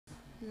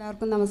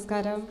എല്ലാവർക്കും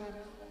നമസ്കാരം.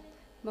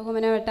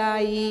 ബഹുമാനപ്പെട്ട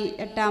ഈ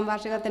 8ാം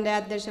വാർഷികത്തിൻ്റെ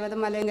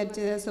അധ്യക്ഷപദം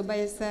അലങ്കരിച്ചത്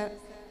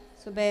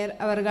സുബൈർ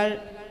അവർകൾ,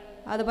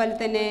 അതുപോലെ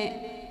തന്നെ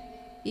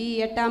ഈ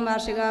 8ാം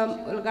വാർഷികം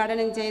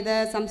ഉദ്ഘാടനം ചെയ്ത്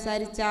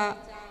സംസാരിച്ച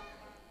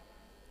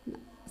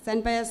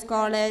cent Pius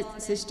college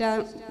sister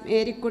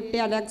Marykutty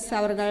Alex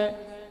അവർകൾ,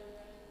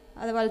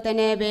 അതുപോലെ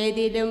തന്നെ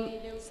വേദിയിലും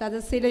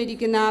സദസ്സിലും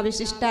ഇരിക്കുന്ന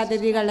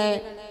വിശിഷ്ടാതിഥികളെ,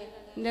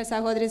 എൻ്റെ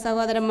സഹോദരി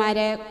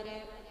സഹോദരന്മാരെ,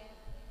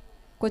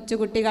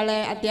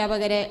 കൊച്ചുകുട്ടികളെ,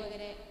 അധ്യാപകരെ,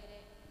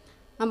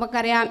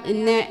 നമുക്കറിയാം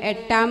ഇന്ന്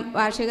 8ാം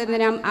വാർഷിക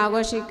ദിനം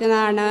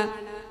ആഘോഷിക്കുന്നതാണ്.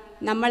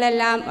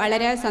 നമ്മളെല്ലാം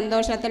വളരെ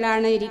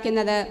സന്തോഷത്തിലാണ്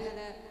ഇരിക്കുന്നത്.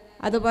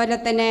 അതുപോലെ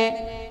തന്നെ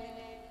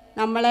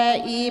നമ്മളെ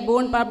ഈ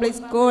ബൂൺ പബ്ലിക്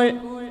സ്കൂൾ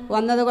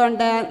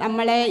വന്നതുകൊണ്ട്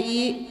നമ്മളെ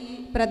ഈ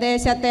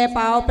പ്രദേശത്തെ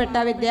പാവപ്പെട്ട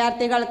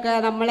വിദ്യാർത്ഥികൾക്ക്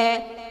നമ്മളെ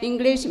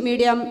ഇംഗ്ലീഷ്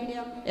മീഡിയം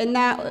എന്ന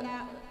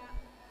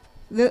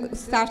ഇത്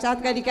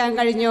സാക്ഷാത്കരിക്കാൻ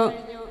കഴിഞ്ഞു.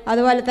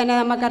 അതുപോലെ തന്നെ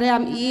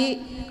നമുക്കറിയാം ഈ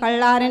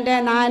കള്ളാറിൻ്റെ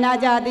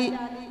നാനാജാതി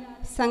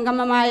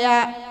സംഗമമായ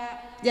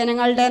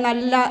ജനങ്ങളുടെ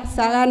നല്ല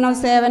സഹകരണവും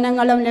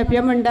സേവനങ്ങളും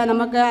ലഭ്യമുണ്ട്.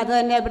 നമുക്ക് അത്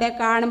തന്നെ ഇവിടെ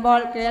കാണുമ്പോൾ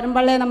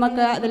കയറുമ്പോഴേ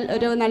നമുക്ക് അതിൽ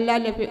ഒരു നല്ല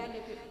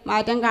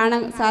മാറ്റം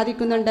കാണാൻ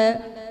സാധിക്കുന്നുണ്ട്.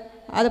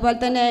 അതുപോലെ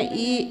തന്നെ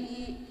ഈ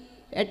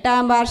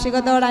 8ാം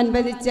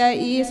വാർഷികത്തോടനുബന്ധിച്ച്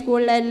ഈ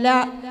സ്കൂളിലെ എല്ലാ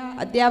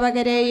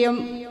അധ്യാപകരെയും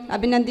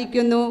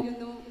അഭിനന്ദിക്കുന്നു.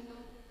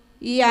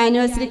 ഈ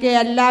ആനിവേഴ്സറിക്ക്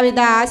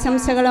എല്ലാവിധ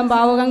ആശംസകളും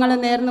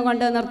ഭാവുകങ്ങളും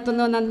നേർന്നുകൊണ്ട്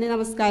നിർത്തുന്നു. നന്ദി,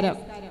 നമസ്കാരം.